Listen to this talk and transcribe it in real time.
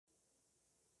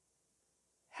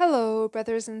Hello,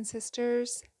 brothers and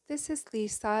sisters. This is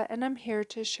Lisa, and I'm here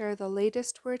to share the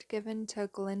latest word given to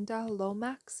GLYNDA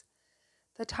LOMAX.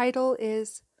 The title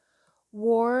is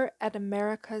War at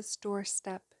America's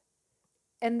Doorstep,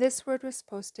 and this word was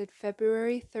posted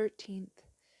February 13th,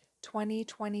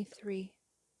 2023.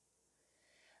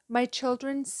 My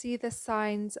children see the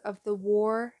signs of the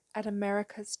war at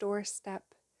America's doorstep.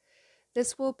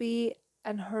 This will be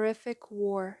an horrific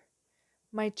war,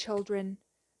 my children,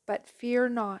 but fear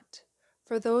not,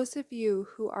 for those of you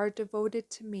who are devoted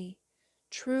to me,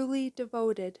 truly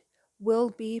devoted, will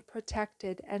be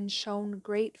protected and shown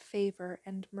great favor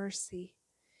and mercy.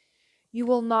 You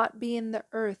will not be in the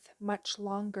earth much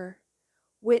longer.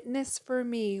 Witness for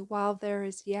me while there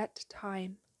is yet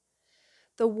time.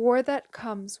 The war that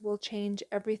comes will change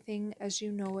everything as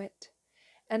you know it,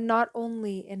 and not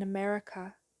only in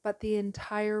America, but the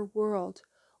entire world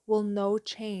will know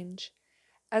change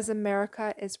as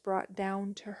America is brought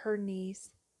down to her knees.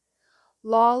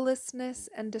 Lawlessness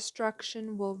and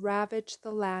destruction will ravage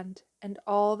the land, and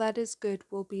all that is good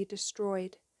will be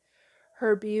destroyed.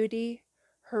 Her beauty,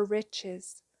 her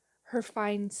riches, her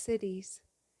fine cities.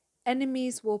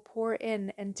 Enemies will pour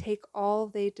in and take all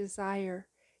they desire,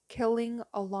 killing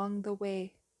along the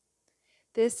way.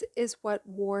 This is what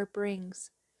war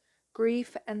brings.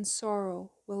 Grief and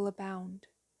sorrow will abound.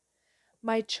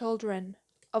 My children,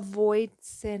 avoid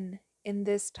sin in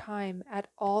this time at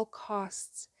all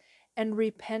costs, and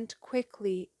repent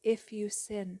quickly if you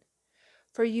sin,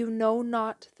 for you know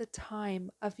not the time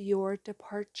of your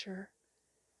departure.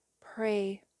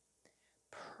 Pray,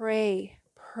 pray,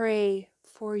 pray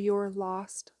for your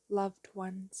lost loved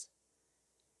ones.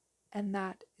 And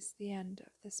that is the end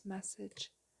of this message.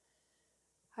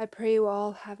 I pray you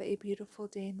all have a beautiful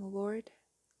day in the Lord.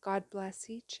 God bless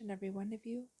each and every one of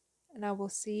you, and I will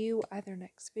see you either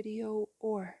next video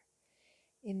or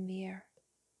in the air.